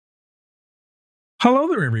Hello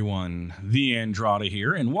there, everyone. TheAndrata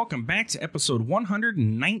here, and welcome back to episode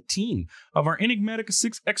 119 of our Enigmatica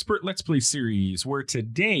 6 Expert Let's Play series, where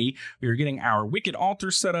today we are getting our Wicked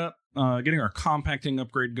Altar set up, getting our compacting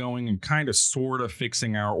upgrade going, and kind of sort of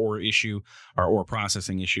fixing our ore issue, our ore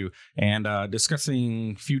processing issue, and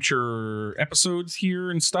discussing future episodes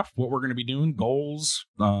here and stuff, what we're going to be doing, goals.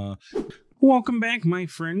 Welcome back, my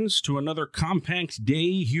friends, to another compact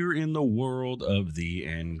day here in the world of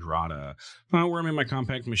TheAndrata. Where I'm in my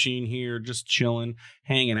compact machine here, just chilling,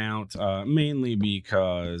 hanging out, mainly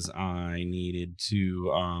because I needed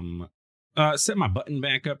to set my button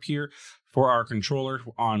back up here for our controller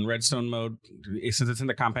on redstone mode. Since it's in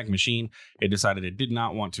the compact machine, it decided it did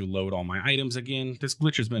not want to load all my items again. This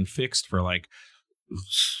glitch has been fixed for like,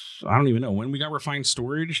 I don't even know when we got refined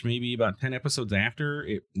storage, maybe about 10 episodes after.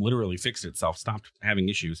 It literally fixed itself, stopped having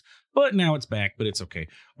issues, but now it's back, but it's okay.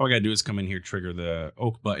 All I gotta do is come in here, trigger the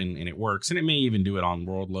oak button, and it works, and it may even do it on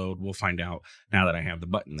world load. We'll find out now that I have the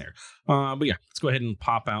button there. But yeah, let's go ahead and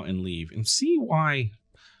pop out and leave and see why,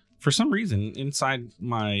 for some reason, inside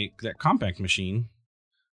that compact machine,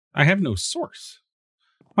 I have no source.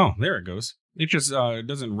 Oh, there it goes. It just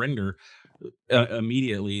doesn't render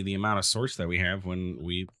immediately the amount of source that we have when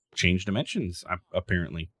we change dimensions,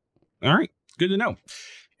 apparently. All right, good to know.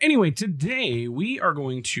 Anyway, today we are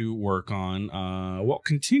going to work on,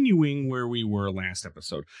 continuing where we were last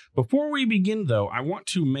episode. Before we begin, though, I want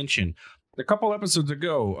to mention a couple episodes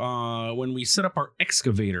ago, when we set up our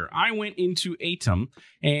excavator, I went into Atom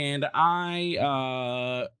and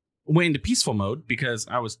I went into peaceful mode because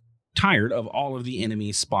I was tired of all of the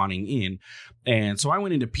enemies spawning in. And so I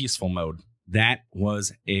went into peaceful mode. That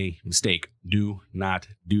was a mistake. Do not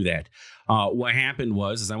do that. What happened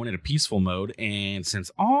was I went into peaceful mode, and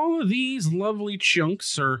since all of these lovely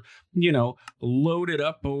chunks are, loaded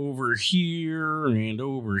up over here and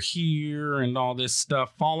all this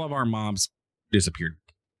stuff, all of our mobs disappeared.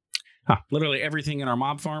 Literally everything in our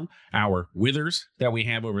mob farm, our withers that we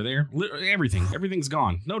have over there, everything's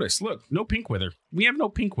gone. Notice, look, no pink wither. We have no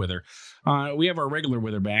pink wither. We have our regular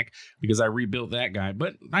wither back because I rebuilt that guy,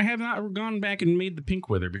 but I have not gone back and made the pink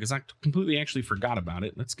wither because I completely actually forgot about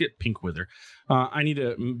it. Let's get pink wither. I need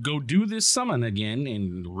to go do this summon again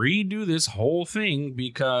and redo this whole thing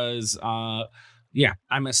because, yeah,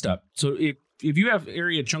 I messed up. So if you have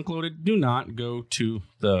area chunk loaded, do not go to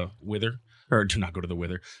the wither. Or do not go to the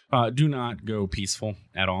wither. Do not go peaceful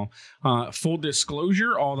at all. Full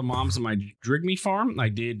disclosure, all the mobs in my Drigme farm, I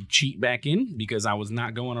did cheat back in because I was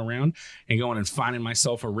not going around and going and finding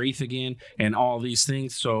myself a wraith again and all these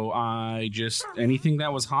things. So I just, anything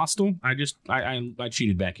that was hostile, I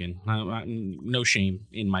cheated back in. No shame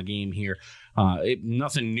in my game here.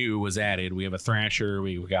 Nothing new was added. We have a Thrasher.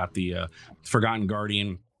 We got the Forgotten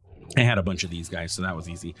Guardian. I had a bunch of these guys, so that was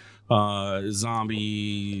easy.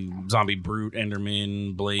 Zombie brute,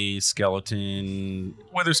 enderman, blaze, skeleton,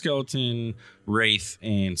 wither skeleton, wraith,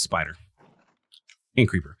 and spider, and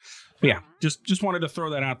creeper. But yeah, just wanted to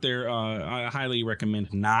throw that out there. I highly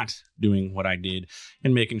recommend not doing what I did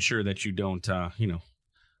and making sure that you don't,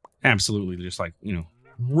 absolutely just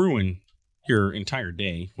ruin your entire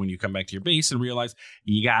day when you come back to your base and realize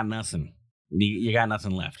you got nothing. You got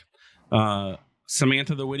nothing left.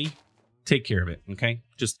 Samantha the Witty, take care of it, okay?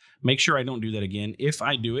 Just make sure I don't do that again. If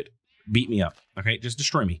I do it, beat me up, okay? Just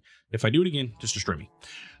destroy me. If I do it again, just destroy me.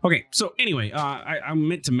 Okay, so anyway, I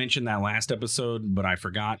meant to mention that last episode, but I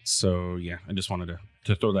forgot. So yeah, I just wanted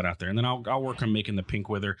to throw that out there. And then I'll work on making the pink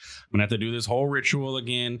wither. I'm gonna have to do this whole ritual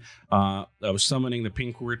again. I was summoning the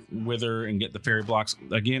pink wither and get the fairy blocks.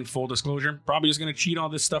 Again, full disclosure, probably just gonna cheat all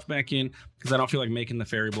this stuff back in because I don't feel like making the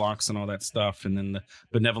fairy blocks and all that stuff. And then the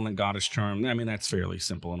benevolent goddess charm. I mean, that's fairly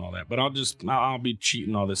simple and all that. But I'll be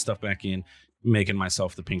cheating all this stuff back in, making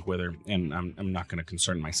myself the pink wither, and I'm not going to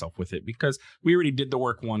concern myself with it because we already did the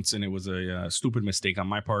work once and it was a stupid mistake on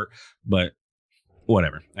my part, but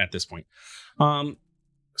whatever at this point.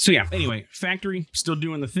 So yeah, anyway, factory still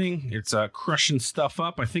doing the thing. It's crushing stuff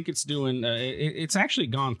up. I think it's doing it's actually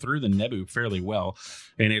gone through the Nebu fairly well,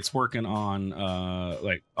 and it's working on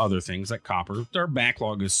like other things like copper. Our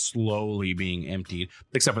backlog is slowly being emptied,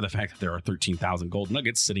 except for the fact that there are 13,000 gold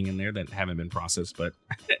nuggets sitting in there that haven't been processed, but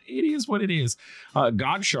it is what it is.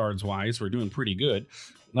 God shards wise, we're doing pretty good.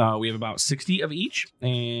 We have about 60 of each,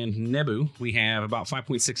 and Nebu, we have about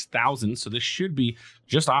 5.6 thousand. So this should be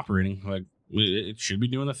just operating. Like, it should be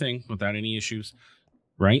doing the thing without any issues,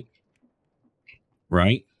 right?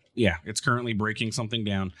 Right? Yeah, it's currently breaking something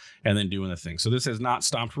down and then doing the thing. So this has not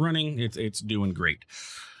stopped running. It's doing great.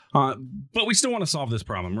 But we still want to solve this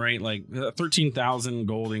problem, right? Like 13,000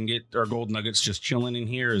 gold ingot or gold nuggets just chilling in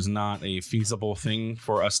here is not a feasible thing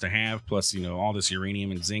for us to have. Plus, you know, all this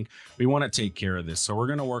uranium and zinc. We want to take care of this. So we're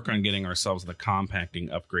going to work on getting ourselves the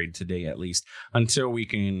compacting upgrade today, at least, until we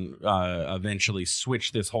can eventually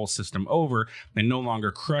switch this whole system over and no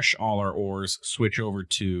longer crush all our ores, switch over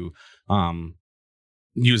to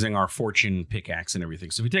using our fortune pickaxe and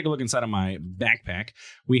everything. So if you take a look inside of my backpack,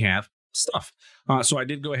 we have stuff. So I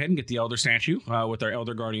did go ahead and get the elder statue with our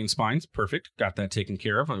elder guardian spines. Perfect. Got that taken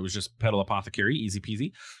care of. It was just petal apothecary, easy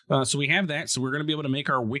peasy. So we have that. So we're going to be able to make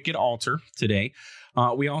our wicked altar today.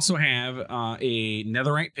 We also have a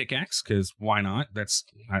netherite pickaxe, because why not?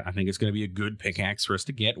 I think it's going to be a good pickaxe for us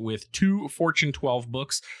to get, with 2 Fortune 12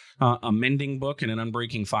 books, a mending book, and an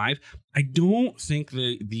unbreaking 5. I don't think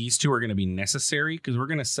that these 2 are going to be necessary, because we're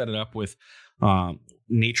going to set it up with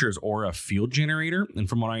Nature's Aura field generator. And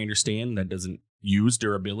from what I understand, that doesn't use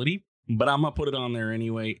durability, but I'm going to put it on there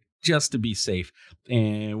anyway, just to be safe,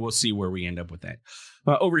 and we'll see where we end up with that.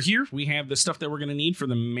 Over here, we have the stuff that we're going to need for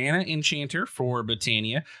the mana enchanter for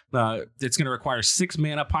Botania. It's going to require 6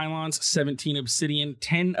 mana pylons, 17 obsidian,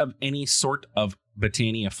 10 of any sort of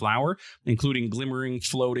Botania flower, including glimmering,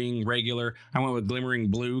 floating, regular. I went with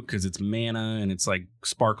glimmering blue because it's mana and it's like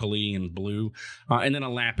sparkly and blue, and then a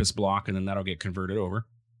lapis block, and then that'll get converted over.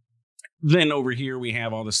 Then over here, we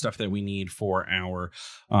have all the stuff that we need for our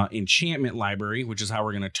enchantment library, which is how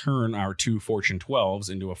we're going to turn our 2 Fortune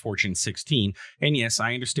 12s into a Fortune 16. And yes,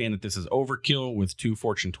 I understand that this is overkill with 2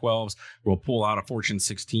 Fortune 12s. We'll pull out a Fortune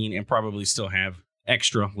 16 and probably still have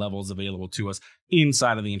extra levels available to us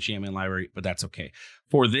inside of the enchantment library, but that's okay.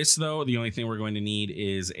 For this, though, the only thing we're going to need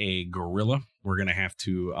is a gorilla. We're going to have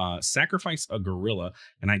to sacrifice a gorilla,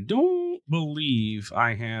 and I don't believe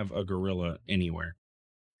I have a gorilla anywhere.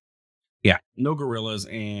 Yeah, no gorillas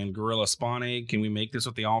and gorilla spawn egg. Can we make this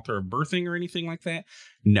with the altar of birthing or anything like that?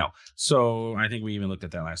 No. So I think we even looked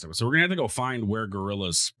at that last episode. So we're going to have to go find where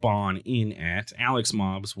gorillas spawn in at. Alex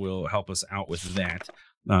Mobs will help us out with that.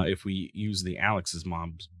 If we use the Alex's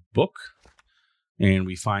Mobs book and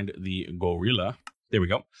we find the gorilla. There we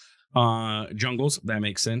go. Jungles, that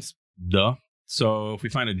makes sense. Duh. So if we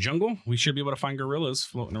find a jungle, we should be able to find gorillas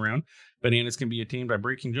floating around. Bananas can be tamed by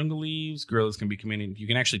breaking jungle leaves. Gorillas can be commanded. You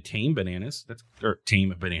can actually tame bananas.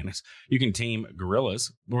 Tame bananas. You can tame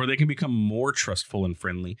gorillas, or they can become more trustful and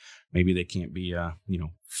friendly. Maybe they can't be,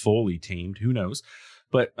 fully tamed. Who knows?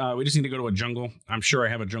 But we just need to go to a jungle. I'm sure I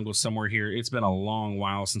have a jungle somewhere here. It's been a long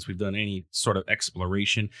while since we've done any sort of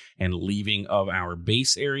exploration and leaving of our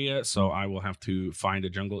base area. So I will have to find a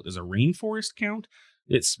jungle. Does a rainforest count?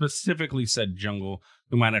 It specifically said jungle.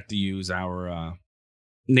 We might have to use our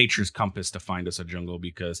nature's compass to find us a jungle,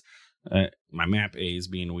 because my map A is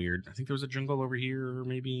being weird. I think there was a jungle over here, or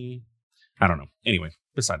maybe, I don't know. Anyway,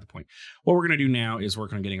 beside the point. What we're going to do now is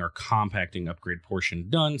work on getting our compacting upgrade portion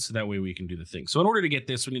done, so that way we can do the thing. So in order to get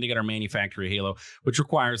this, we need to get our manufactory halo, which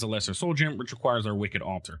requires a lesser soul gem, which requires our wicked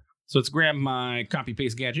altar. So let's grab my copy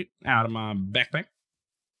paste gadget out of my backpack,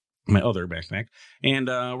 my other backpack, and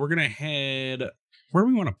we're going to head where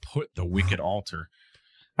we want to put the wicked altar.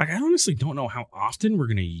 Like, I honestly don't know how often we're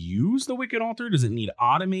going to use the wicked altar. Does it need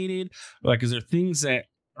automated? Like, is there things that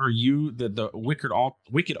that the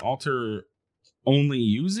wicked altar only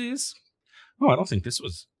uses? Oh, I don't think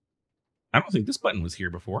this button was here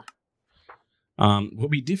before. Will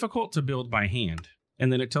be difficult to build by hand.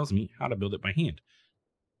 And then it tells me how to build it by hand.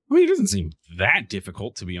 I mean, it doesn't seem that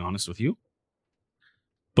difficult, to be honest with you.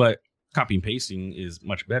 But copy and pasting is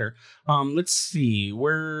much better. Let's see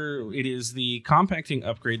where it is. The compacting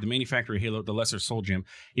upgrade, the manufactory halo, the lesser soul gem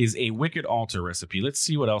is a wicked altar recipe. Let's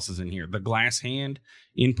see what else is in here. The glass hand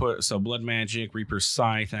input. So blood magic, reaper's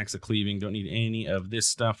scythe, axe of cleaving. Don't need any of this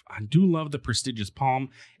stuff. I do love the prestigious palm.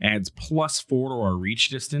 Adds +4 to our reach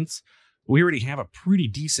distance. We already have a pretty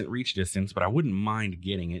decent reach distance, but I wouldn't mind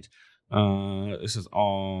getting it. This is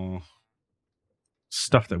all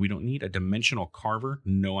stuff that we don't need. A dimensional carver.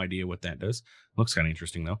 No idea what that does. Looks kind of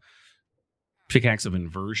interesting, though. Pickaxe of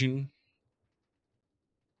inversion.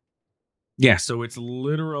 Yeah, so it's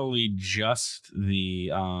literally just the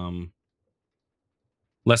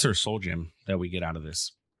lesser soul gem that we get out of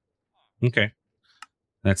this. Okay.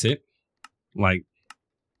 That's it. Like,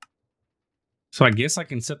 so I guess I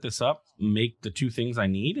can set this up, make the 2 things I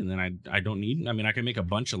need, and then I don't need. I mean, I can make a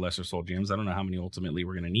bunch of lesser soul gems. I don't know how many ultimately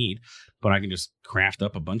we're going to need, but I can just craft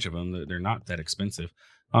up a bunch of them. They're not that expensive.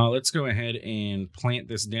 Let's go ahead and plant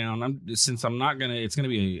this down. Since I'm not going to, it's going to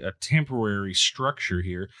be a temporary structure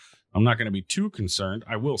here. I'm not going to be too concerned.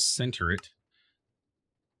 I will center it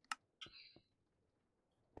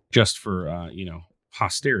just for,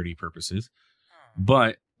 posterity purposes.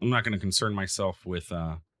 But not going to concern myself with,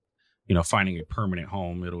 finding a permanent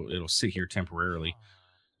home. It'll sit here temporarily.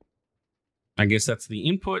 I guess that's the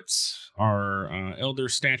inputs. Our elder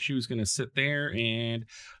statue is going to sit there, and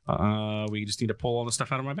we just need to pull all the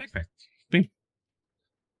stuff out of my backpack. Bam.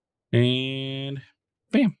 And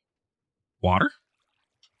bam. Water.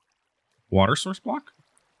 Water source block.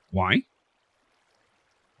 Why?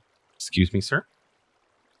 Excuse me, sir.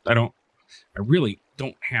 I really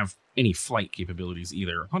don't have any flight capabilities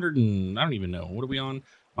either. I don't even know. What are we on?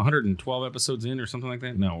 112 episodes in or something like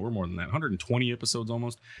that? No, we're more than that. 120 episodes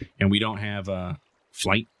almost. And we don't have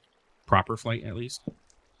flight, proper flight at least.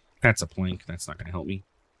 That's a plank. That's not going to help me.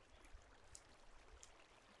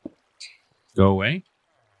 Go away.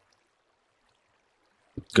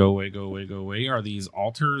 Go away, go away, go away. Are these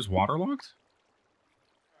altars waterlogged?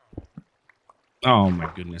 Oh my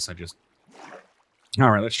goodness, all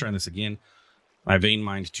right, let's try this again. I vein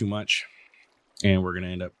mined too much, and we're going to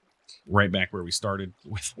end up right back where we started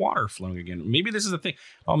with water flowing again. Maybe this is a thing.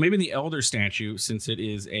 Oh, maybe the elder statue, since it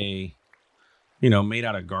is a, made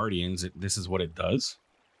out of guardians, this is what it does.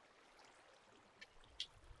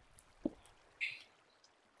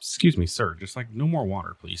 Excuse me, sir. Just like no more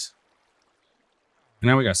water, please. And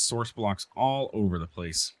now we got source blocks all over the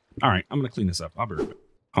place. All right, I'm going to clean this up. I'll be right back.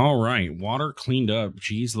 All right, water cleaned up.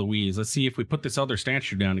 Jeez Louise. Let's see if we put this other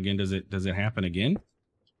statue down again. Does it happen again?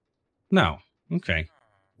 No. Okay.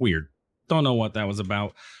 Weird. Don't know what that was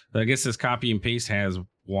about. I guess this copy and paste has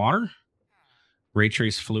water. Ray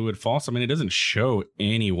trace fluid false. I mean, it doesn't show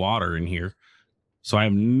any water in here. So I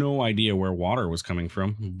have no idea where water was coming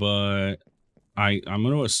from, but I'm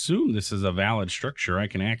going to assume this is a valid structure. I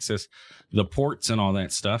can access the ports and all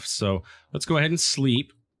that stuff. So let's go ahead and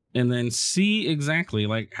sleep. And then see exactly,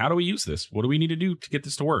 like, how do we use this? What do we need to do to get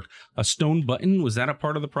this to work? A stone button? Was that a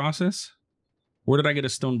part of the process? Where did I get a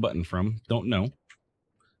stone button from? Don't know.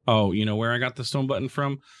 Oh, you know where I got the stone button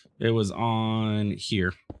from? It was on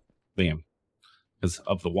here. Bam. Because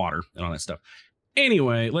of the water and all that stuff.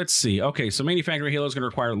 Anyway, let's see. Okay, so Manufactory Halo is going to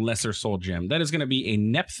require lesser soul gem. That is going to be a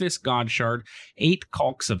Nephthys God Shard, 8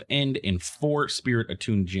 Calcs of End, and 4 Spirit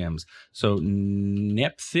Attuned Gems. So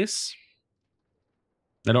Nephthys...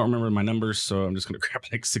 I don't remember my numbers, so I'm just going to grab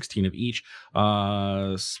like 16 of each.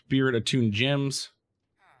 Spirit Attuned Gems.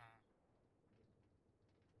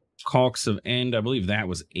 Calcs of End, I believe that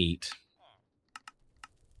was 8.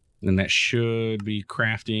 And that should be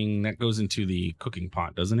crafting. That goes into the cooking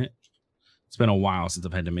pot, doesn't it? It's been a while since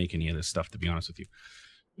I've had to make any of this stuff, to be honest with you.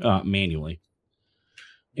 Manually.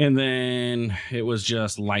 And then it was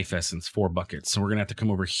just life essence, 4 buckets. So we're going to have to come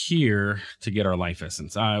over here to get our life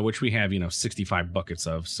essence, which we have, 65 buckets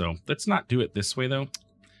of. So let's not do it this way, though.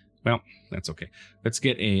 Well, that's okay. Let's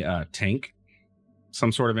get a tank,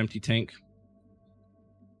 some sort of empty tank.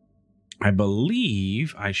 I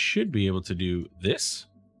believe I should be able to do this.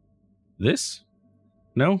 This?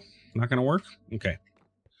 No? Not going to work? Okay.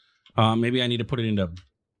 Maybe I need to put it into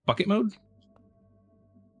bucket mode.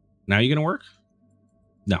 Now you going to work?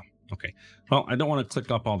 No. Okay. Well, I don't want to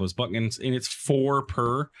click up all those buttons, and it's 4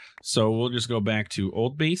 per. So we'll just go back to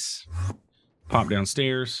old base, pop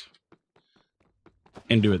downstairs,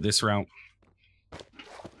 and do it this route.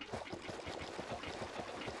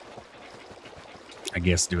 I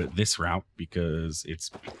guess do it this route because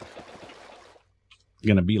it's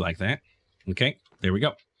going to be like that. Okay. There we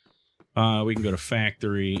go. We can go to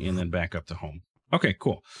factory and then back up to home. Okay,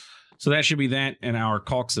 cool. So that should be that, and our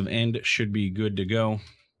Calcs of End should be good to go.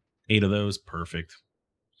 8 of those, perfect.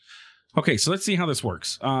 Okay, so let's see how this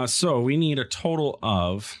works. So we need a total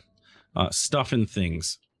of stuff and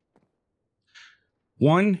things.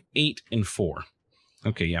 1, 8, and 4.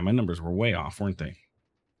 Okay, yeah, my numbers were way off, weren't they?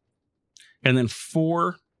 And then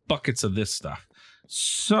 4 buckets of this stuff.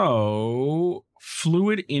 So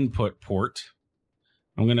fluid input port.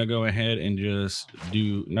 I'm going to go ahead and just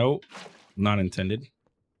do, nope, not intended.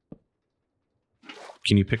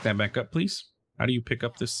 Can you pick that back up, please? How do you pick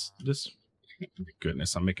up this?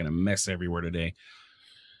 Goodness, I'm making a mess everywhere today.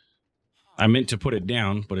 I meant to put it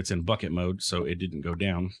down, but it's in bucket mode, so it didn't go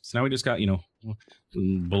down. So now we just got,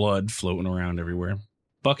 blood floating around everywhere.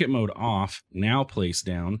 Bucket mode off, now place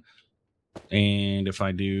down. And if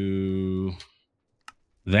I do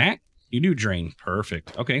that, you do drain.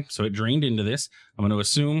 Perfect. Okay, so it drained into this. I'm going to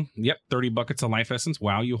assume, yep, 30 buckets of life essence.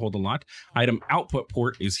 Wow, you hold a lot. Item output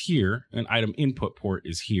port is here, and item input port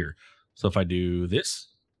is here. So if I do this,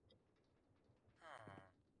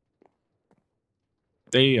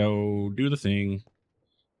 Theo, do the thing.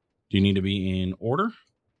 Do you need to be in order?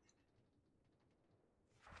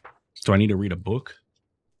 Do I need to read a book?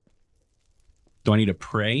 Do I need to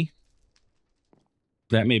pray?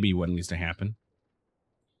 That may be what needs to happen.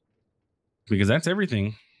 because that's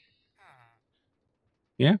everything.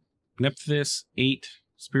 Yeah. Nephthys 8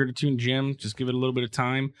 Spirit Attuned Gem. Just give it a little bit of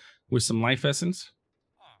time with some life essence.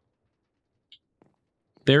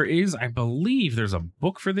 There is, I believe, there's a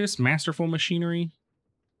book for this, Masterful Machinery.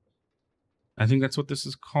 I think that's what this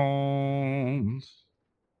is called.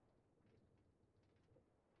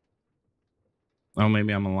 Oh,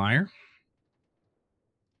 maybe I'm a liar.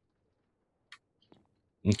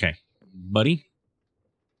 Okay, buddy.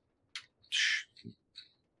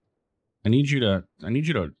 I need you to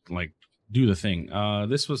like do the thing.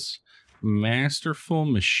 This was Masterful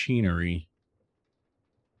Machinery.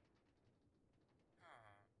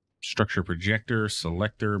 Structure projector,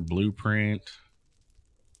 selector, blueprint.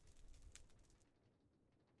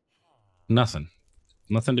 Nothing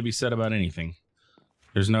to be said about anything.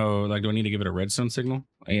 There's no, like, do I need to give it a redstone signal?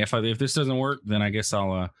 If this doesn't work, then I guess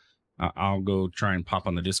I'll go try and pop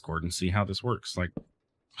on the Discord and see how this works. Like,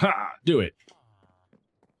 ha, do it.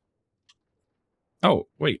 Oh,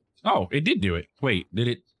 wait. Oh, it did do it. Wait,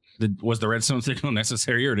 was the redstone signal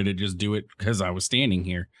necessary, or did it just do it because I was standing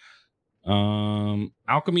here?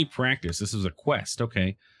 Alchemy practice. This is a quest.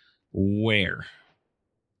 Okay. Where?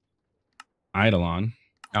 Eidolon.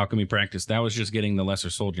 Alchemy practice. That was just getting the lesser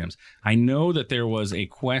soul gems. I know that there was a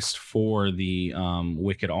quest for the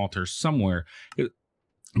wicked altar somewhere,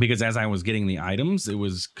 because as I was getting the items, it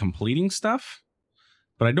was completing stuff,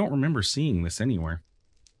 but I don't remember seeing this anywhere.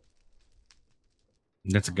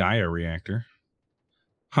 That's a Gaia reactor.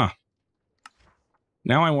 Huh.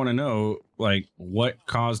 Now I want to know, like, what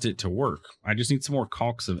caused it to work. I just need some more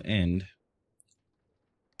caulks of end.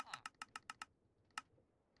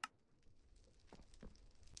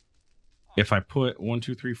 If I put 1,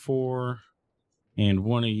 2, 3, 4 and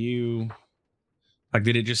one of you, like,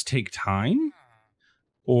 did it just take time?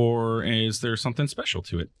 Or is there something special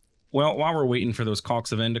to it? Well, while we're waiting for those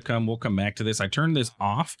caulks of end to come, we'll come back to this. I turned this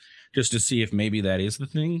off just to see if maybe that is the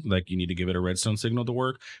thing. Like, you need to give it a redstone signal to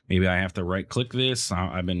work. Maybe I have to right-click this.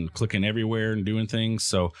 I've been clicking everywhere and doing things,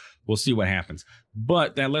 so we'll see what happens.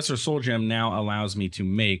 But that lesser soul gem now allows me to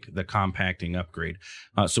make the compacting upgrade.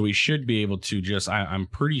 So we should be able to just, I'm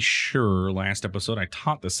pretty sure last episode I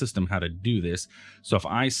taught the system how to do this. So if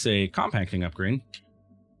I say compacting upgrade,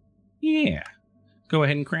 yeah, go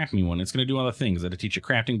ahead and craft me one. It's going to do all the things. It'll teach you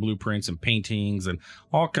crafting blueprints and paintings and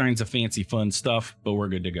all kinds of fancy fun stuff, but we're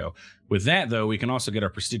good to go. With that, though, we can also get our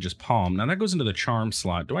prestigious palm. Now, that goes into the charm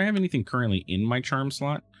slot. Do I have anything currently in my charm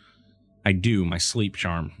slot? I do, my sleep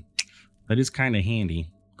charm. That is kind of handy.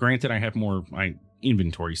 Granted, I have more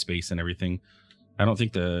inventory space and everything. I don't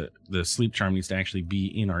think the sleep charm needs to actually be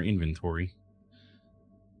in our inventory.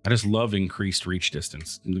 I just love increased reach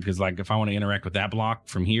distance, because, like, if I want to interact with that block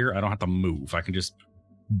from here, I don't have to move. I can just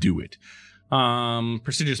do it.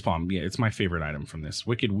 Prestigious palm. Yeah, it's my favorite item from this.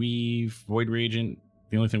 Wicked weave, void reagent.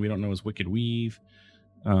 The only thing we don't know is wicked weave.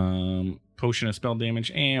 Potion of spell damage,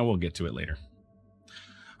 and we'll get to it later.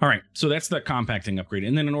 All right, so that's the compacting upgrade.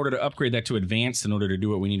 And then in order to upgrade that to advanced, in order to do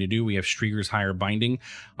what we need to do, we have Strieger's Higher Binding,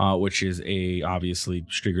 which is obviously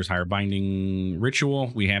Strieger's Higher Binding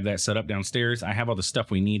ritual. We have that set up downstairs. I have all the stuff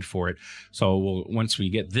we need for it. So once we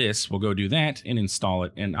get this, we'll go do that and install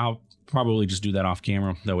it. And I'll probably just do that off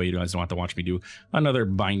camera. That way you guys don't have to watch me do another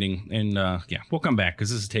binding. And yeah, we'll come back because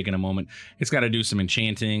this is taking a moment. It's got to do some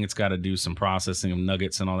enchanting. It's got to do some processing of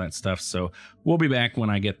nuggets and all that stuff. So we'll be back when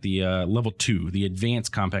I get the level 2, the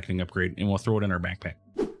advanced compacting upgrade, and we'll throw it in our backpack.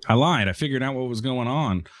 I lied. I figured out what was going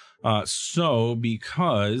on. So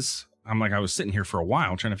because I was sitting here for a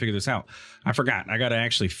while trying to figure this out, I forgot. I got to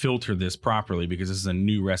actually filter this properly because this is a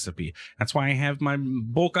new recipe. That's why I have my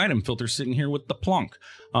bulk item filter sitting here with the plunk.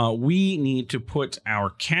 We need to put our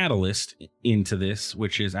catalyst into this,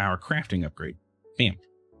 which is our crafting upgrade. Bam.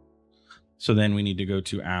 So then we need to go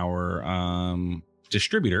to our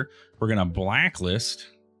distributor. We're going to blacklist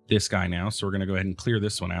this guy now. So we're going to go ahead and clear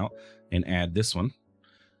this one out and add this one.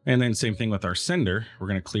 And then same thing with our sender. We're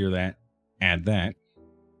going to clear that, add that.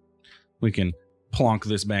 We can plonk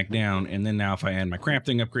this back down. And then now if I add my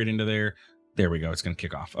crafting upgrade into there, there we go. It's going to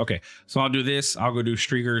kick off. Okay, so I'll do this. I'll go do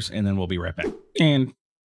Strieger's, and then we'll be right back. And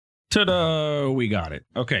ta-da, we got it.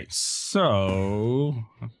 Okay, so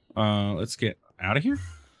let's get out of here.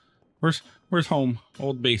 Where's home?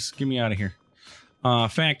 Old base. Get me out of here.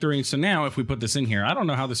 Factory. So now if we put this in here, I don't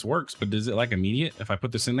know how this works, but is it like immediate? If I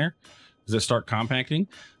put this in there, does it start compacting?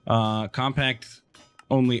 Compact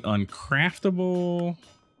only uncraftable.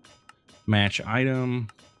 Match item.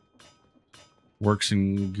 Works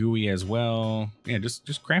in GUI as well. Yeah,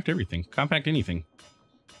 just craft everything. Compact anything.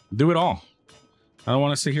 Do it all. I don't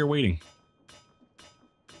want to sit here waiting.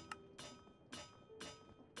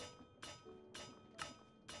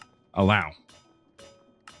 Allow.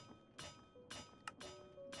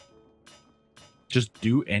 Just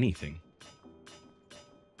do anything.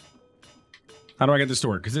 How do I get this to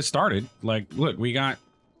work? Because it started, like, look, we got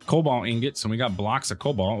cobalt ingots and we got blocks of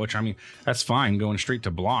cobalt, which, I mean, that's fine going straight to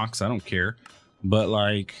blocks. I don't care. But,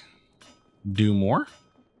 like, do more?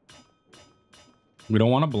 We don't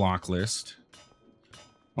want a block list.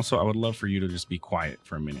 Also, I would love for you to just be quiet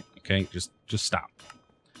for a minute, okay? Just stop.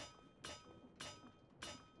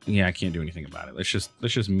 Yeah, I can't do anything about it. Let's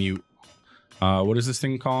just mute. What is this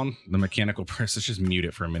thing called? The mechanical press. Let's just mute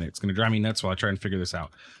it for a minute. It's gonna drive me nuts while I try and figure this out.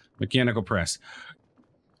 Mechanical press.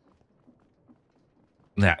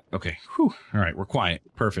 That. Okay. Whew. All right. We're quiet.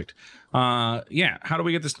 Perfect. Yeah. How do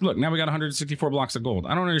we get this? Look, now we got 164 blocks of gold.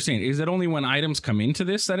 I don't understand. Is it only when items come into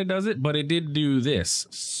this that it does it? But it did do this.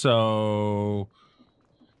 So,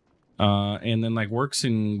 and then like works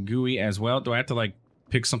in GUI as well. Do I have to like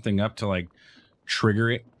pick something up to like trigger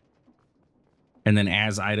it? And then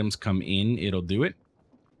as items come in, it'll do it.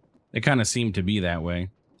 It kind of seemed to be that way.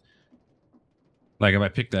 Like if I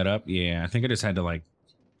pick that up, yeah, I think I just had to like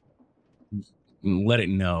let it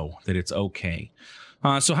know that it's okay.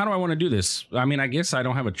 So how do I want to do this? I mean, I guess I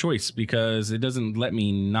don't have a choice because it doesn't let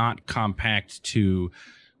me not compact to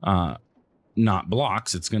not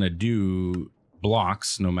blocks. It's going to do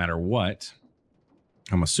blocks no matter what.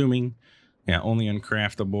 I'm assuming. Yeah, only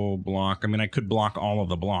uncraftable block. I mean, I could block all of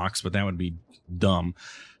the blocks, but that would be dumb.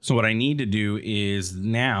 So what I need to do is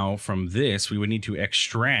now from this, we would need to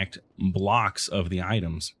extract blocks of the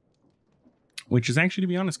items, which is actually, to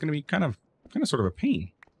be honest, going to be kind of sort of a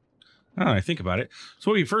pain. I think about it.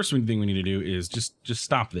 So what first thing we need to do is just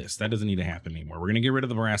stop this. That doesn't need to happen anymore. We're going to get rid of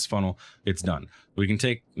the brass funnel. It's done. We can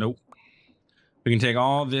take, nope. We can take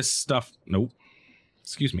all this stuff. Nope.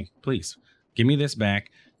 Excuse me, please. Give me this back.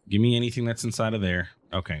 Give me anything that's inside of there.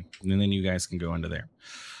 Okay. And then you guys can go into there.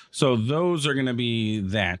 So those are going to be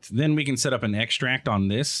that. Then we can set up an extract on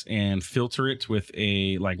this and filter it with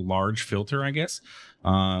a like large filter, I guess.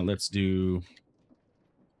 Let's do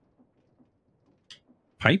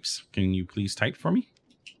pipes. Can you please type for me?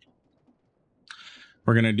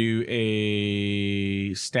 We're going to do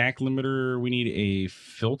a stack limiter. We need a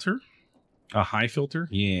filter, a high filter.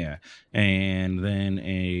 Yeah. And then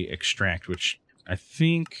a extract, which I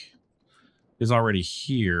think is already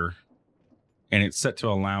here. And it's set to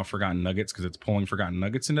allow forgotten nuggets because it's pulling forgotten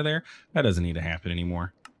nuggets into there. That doesn't need to happen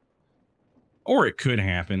anymore. Or it could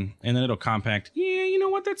happen and then it'll compact. Yeah, you know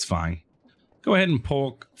what? That's fine. Go ahead and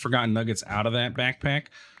pull forgotten nuggets out of that backpack.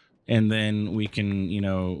 And then we can, you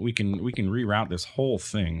know, we can reroute this whole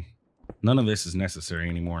thing. None of this is necessary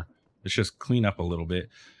anymore. Let's just clean up a little bit.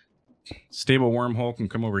 Stable wormhole can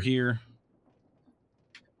come over here.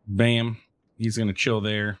 Bam. He's going to chill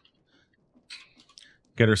there.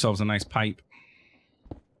 Get ourselves a nice pipe.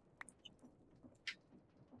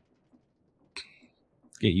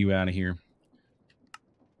 Get you out of here.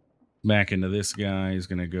 Back into this guy is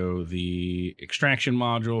going to go the extraction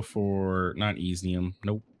module for not Easium.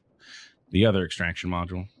 Nope. The other extraction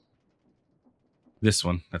module. This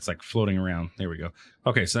one that's like floating around. There we go.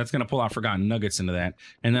 Okay, so that's going to pull out forgotten nuggets into that.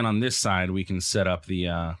 And then on this side, we can set up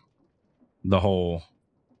the whole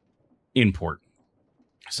import.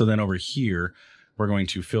 So then over here, we're going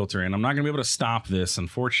to filter. And I'm not going to be able to stop this,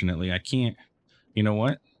 unfortunately. I can't. You know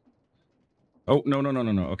what? Oh, no.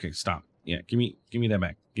 Okay, stop. Yeah, give me that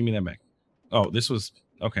back. Give me that back. Oh, this was...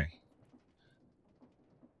 Okay.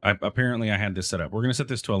 Apparently, I had this set up. We're going to set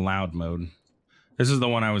this to allowed mode. This is the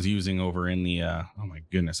one I was using over in the... oh, my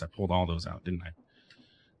goodness. I pulled all those out, didn't I?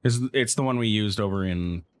 It's the one we used over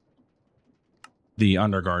in the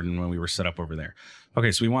Undergarden when we were set up over there.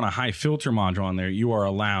 Okay, so we want a high filter module on there. You are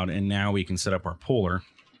allowed, and now we can set up our puller.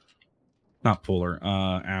 Not puller.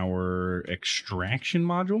 Our extraction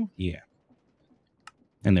module. Yeah.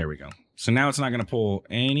 And there we go. So now it's not going to pull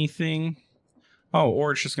anything. Oh,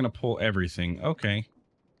 or it's just going to pull everything. Okay.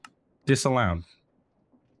 Disallowed.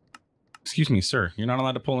 Excuse me, sir. You're not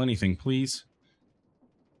allowed to pull anything, please.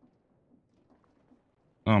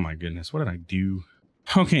 Oh my goodness. What did I do?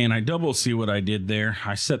 Okay, and I double see what I did there.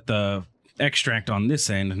 I set the extract on this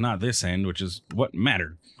end, not this end, which is what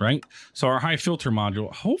mattered, right? So our high filter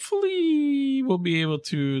module, hopefully we'll be able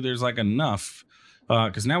to, there's like enough,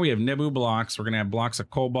 because now we have Nebu blocks. We're going to have blocks of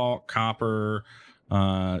cobalt, copper,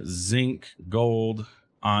 zinc, gold,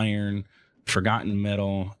 iron, forgotten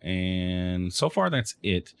metal, and so far that's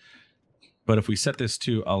it. But if we set this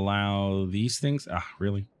to allow these things,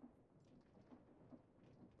 really?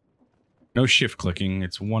 No shift clicking,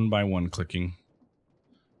 it's one by one clicking.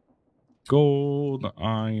 Gold,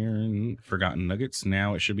 iron, forgotten nuggets.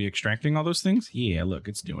 Now it should be extracting all those things. Yeah, look,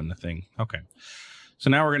 it's doing the thing. Okay. So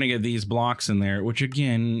now we're going to get these blocks in there, which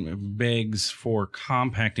again begs for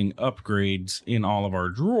compacting upgrades in all of our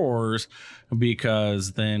drawers,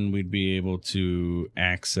 because then we'd be able to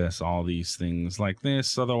access all these things like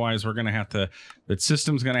this. Otherwise, we're going to have to, the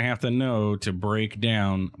system's going to have to know to break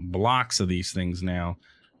down blocks of these things now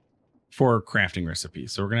for crafting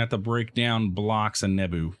recipes. So we're going to have to break down blocks of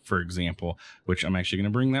Nebu, for example, which I'm actually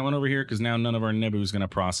going to bring that one over here because now none of our Nebu is going to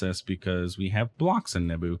process because we have blocks of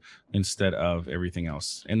Nebu instead of everything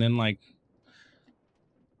else. And then, like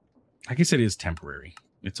I said, it is temporary.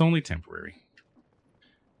 It's only temporary.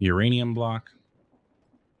 Uranium block.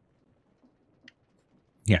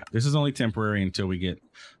 Yeah, this is only temporary until we get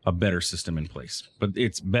a better system in place. But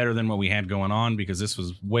it's better than what we had going on because this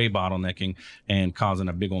was way bottlenecking and causing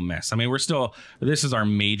a big old mess. I mean, we're still, this is our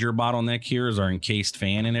major bottleneck here is our encased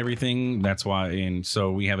fan and everything. That's why, and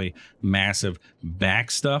so we have a massive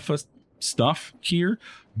back stuff here.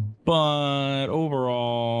 But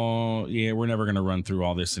overall, yeah, we're never going to run through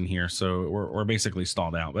all this in here. So we're basically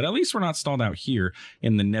stalled out. But at least we're not stalled out here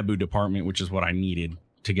in the Nebu department, which is what I needed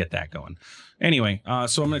to get that going. Anyway,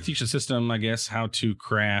 so I'm going to teach the system, I guess, how to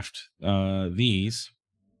craft these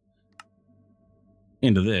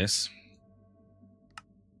into this.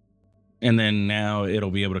 And then now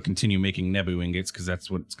it'll be able to continue making Nebu ingots because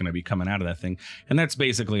that's what's going to be coming out of that thing. And that's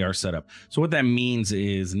basically our setup. So what that means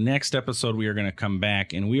is next episode, we are going to come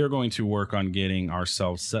back and we are going to work on getting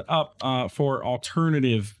ourselves set up for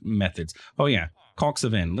alternative methods. Oh, yeah. Caulks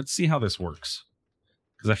of N. Let's see how this works,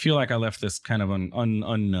 because I feel like I left this kind of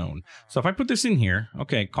unknown. So if I put this in here,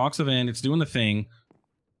 okay, caulks of N, it's doing the thing.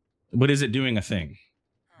 But is it doing a thing?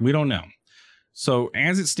 We don't know. So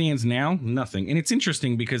as it stands now, nothing. And it's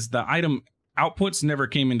interesting because the item outputs never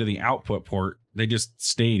came into the output port. They just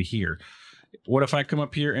stayed here. What if I come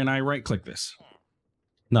up here and I right click this?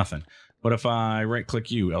 Nothing. What if I right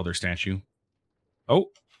click you, Elder Statue?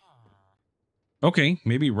 Oh. Okay,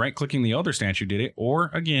 maybe right clicking the Elder Statue did it. Or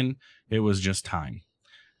again, it was just time.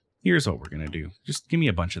 Here's what we're going to do. Just give me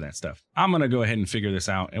a bunch of that stuff. I'm going to go ahead and figure this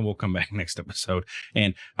out, and we'll come back next episode,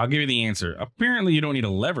 and I'll give you the answer. Apparently, you don't need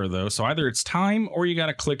a lever, though, so either it's time or you got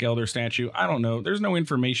to click Elder Statue. I don't know. There's no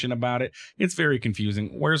information about it. It's very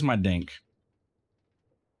confusing. Where's my dank?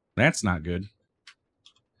 That's not good.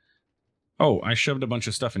 Oh, I shoved a bunch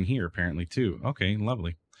of stuff in here, apparently, too. Okay,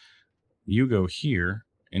 lovely. You go here,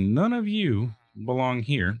 and none of you belong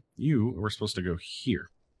here. You were supposed to go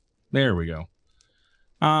here. There we go.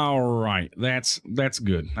 All right, that's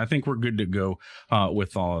good. I think we're good to go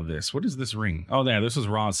with all of this. What is this ring? Oh, yeah, this was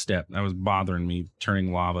Ra's step. That was bothering me,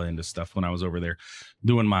 turning lava into stuff when I was over there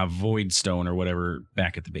doing my void stone or whatever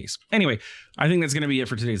back at the base. Anyway, I think that's going to be it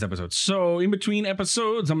for today's episode. So in between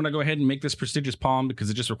episodes, I'm going to go ahead and make this prestigious palm because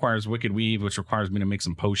it just requires Wicked Weave, which requires me to make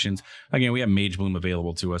some potions. Again, we have Mage Bloom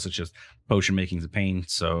available to us. It's just potion making's a pain.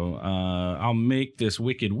 So I'll make this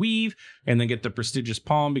Wicked Weave and then get the prestigious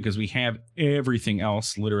palm because we have everything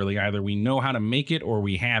else. Literally, either we know how to make it or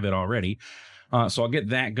we have it already. So I'll get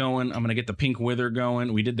that going. I'm going to get the pink wither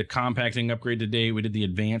going. We did the compacting upgrade today. We did the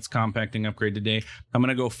advanced compacting upgrade today. I'm going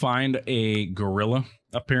to go find a gorilla,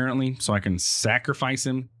 apparently, so I can sacrifice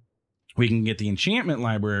him. We can get the enchantment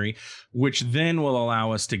library, which then will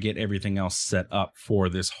allow us to get everything else set up for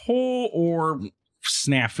this whole orb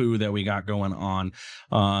snafu that we got going on.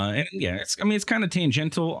 And yeah, it's kind of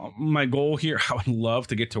tangential. My goal here, I would love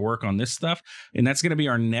to get to work on this stuff, and that's going to be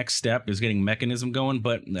our next step, is getting mechanism going.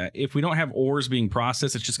 But if we don't have ores being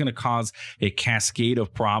processed, it's just going to cause a cascade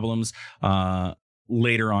of problems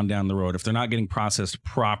later on down the road if they're not getting processed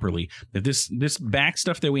properly. If this back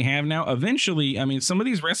stuff that we have now, eventually, I mean, some of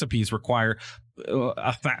these recipes require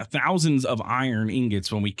thousands of iron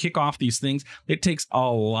ingots. When we kick off these things, it takes a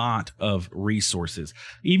lot of resources,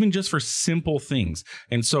 even just for simple things.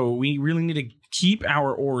 And so we really need to keep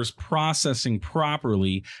our ores processing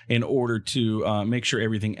properly in order to make sure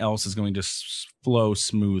everything else is going to flow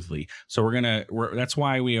smoothly. So that's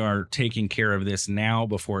why we are taking care of this now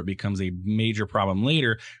before it becomes a major problem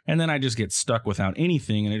later. And then I just get stuck without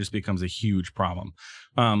anything and it just becomes a huge problem.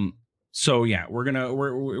 So yeah,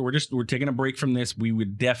 we're taking a break from this. We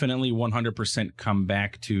would definitely 100% come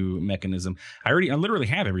back to mechanism. I literally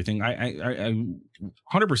have everything. I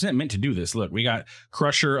 100% meant to do this. Look, we got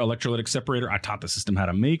crusher, electrolytic separator. I taught the system how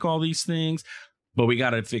to make all these things, but we got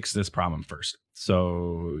to fix this problem first.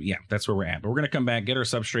 So yeah, that's where we're at. But we're going to come back, get our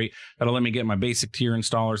substrate. That'll let me get my basic tier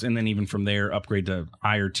installers. And then even from there, upgrade to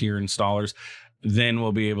higher tier installers. Then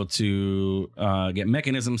we'll be able to get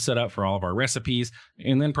mechanisms set up for all of our recipes,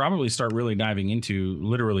 and then probably start really diving into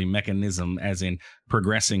literally mechanism, as in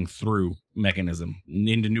progressing through mechanism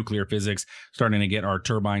into nuclear physics, starting to get our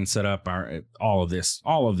turbine set up, all of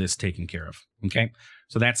this taken care of. Okay,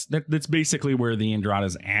 so that's basically where the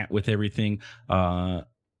Andrata's at with everything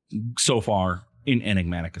so far in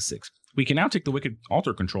Enigmatica 6. We can now take the Wicked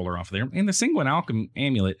Altar controller off there, and the Sanguine Alchemy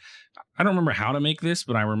Amulet. I don't remember how to make this,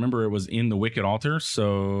 but I remember it was in the Wicked Altar,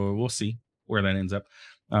 so we'll see where that ends up.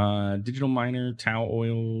 Digital Miner, Tau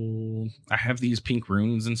Oil. I have these pink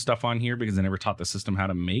runes and stuff on here because I never taught the system how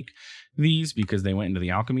to make these because they went into the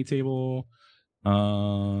alchemy table.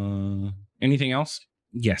 Anything else?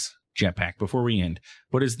 Yes, jetpack. Before we end,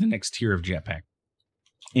 what is the next tier of jetpack?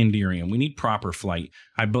 Enderium. We need proper flight.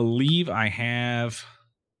 I believe I have...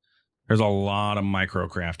 There's a lot of micro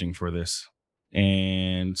crafting for this,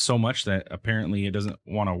 and so much that apparently it doesn't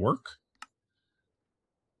want to work.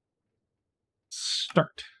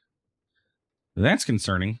 Start. That's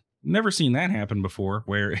concerning. Never seen that happen before,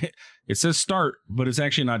 where it says start, but it's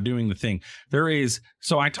actually not doing the thing.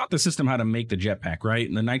 So I taught the system how to make the jetpack, right?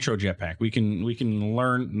 And the nitro jetpack. We can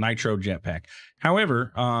learn nitro jetpack.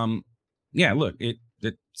 However, yeah, look, it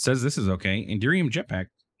says this is okay. Enderium jetpack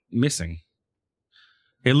missing.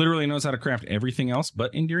 It literally knows how to craft everything else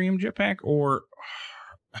but Enderium jetpack, or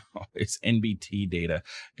it's NBT data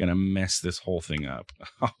gonna mess this whole thing up.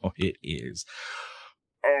 Oh, it is.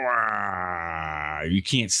 You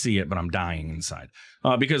can't see it, but I'm dying inside.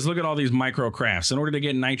 Because look at all these micro crafts. In order to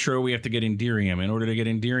get nitro, we have to get Enderium. In order to get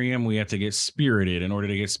Enderium, we have to get spirited. In order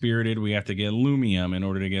to get spirited, we have to get lumium. In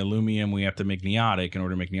order to get lumium, we have to make neotic. In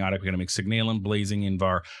order to make neotic, we got to make signalum, blazing,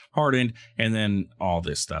 invar, hardened, and then all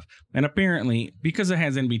this stuff. And apparently, because it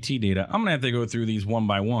has NBT data, I'm gonna have to go through these one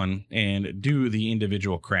by one and do the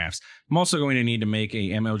individual crafts. I'm also going to need to make a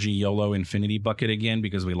MLG YOLO infinity bucket again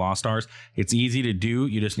because we lost ours. It's easy to do.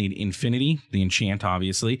 You just need infinity, the enchant,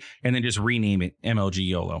 obviously, and then just rename it MLG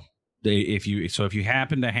YOLO. If you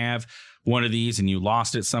happen to have one of these and you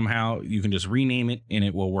lost it somehow, you can just rename it and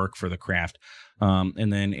it will work for the craft.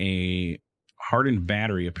 And then a hardened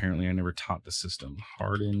battery. Apparently, I never taught the system.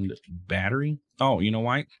 Hardened battery. Oh, you know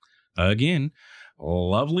why? Again,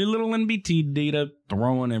 lovely little NBT data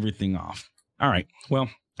throwing everything off. All right. Well,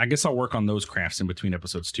 I guess I'll work on those crafts in between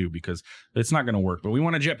episodes too, because it's not going to work. But we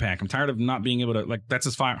want a jetpack. I'm tired of not being able to, like, that's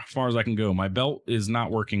as far as I can go. My belt is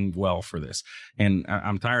not working well for this. And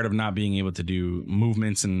I'm tired of not being able to do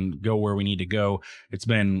movements and go where we need to go. It's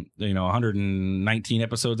been, 119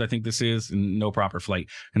 episodes, I think this is, and no proper flight.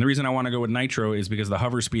 And the reason I want to go with nitro is because the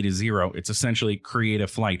hover speed is 0. It's essentially create a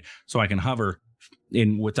flight. So I can hover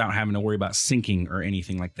in without having to worry about sinking or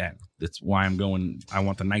anything like that. That's why I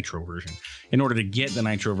want the nitro version. In order to get the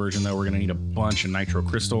nitro version, though, we're going to need a bunch of nitro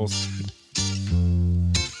crystals.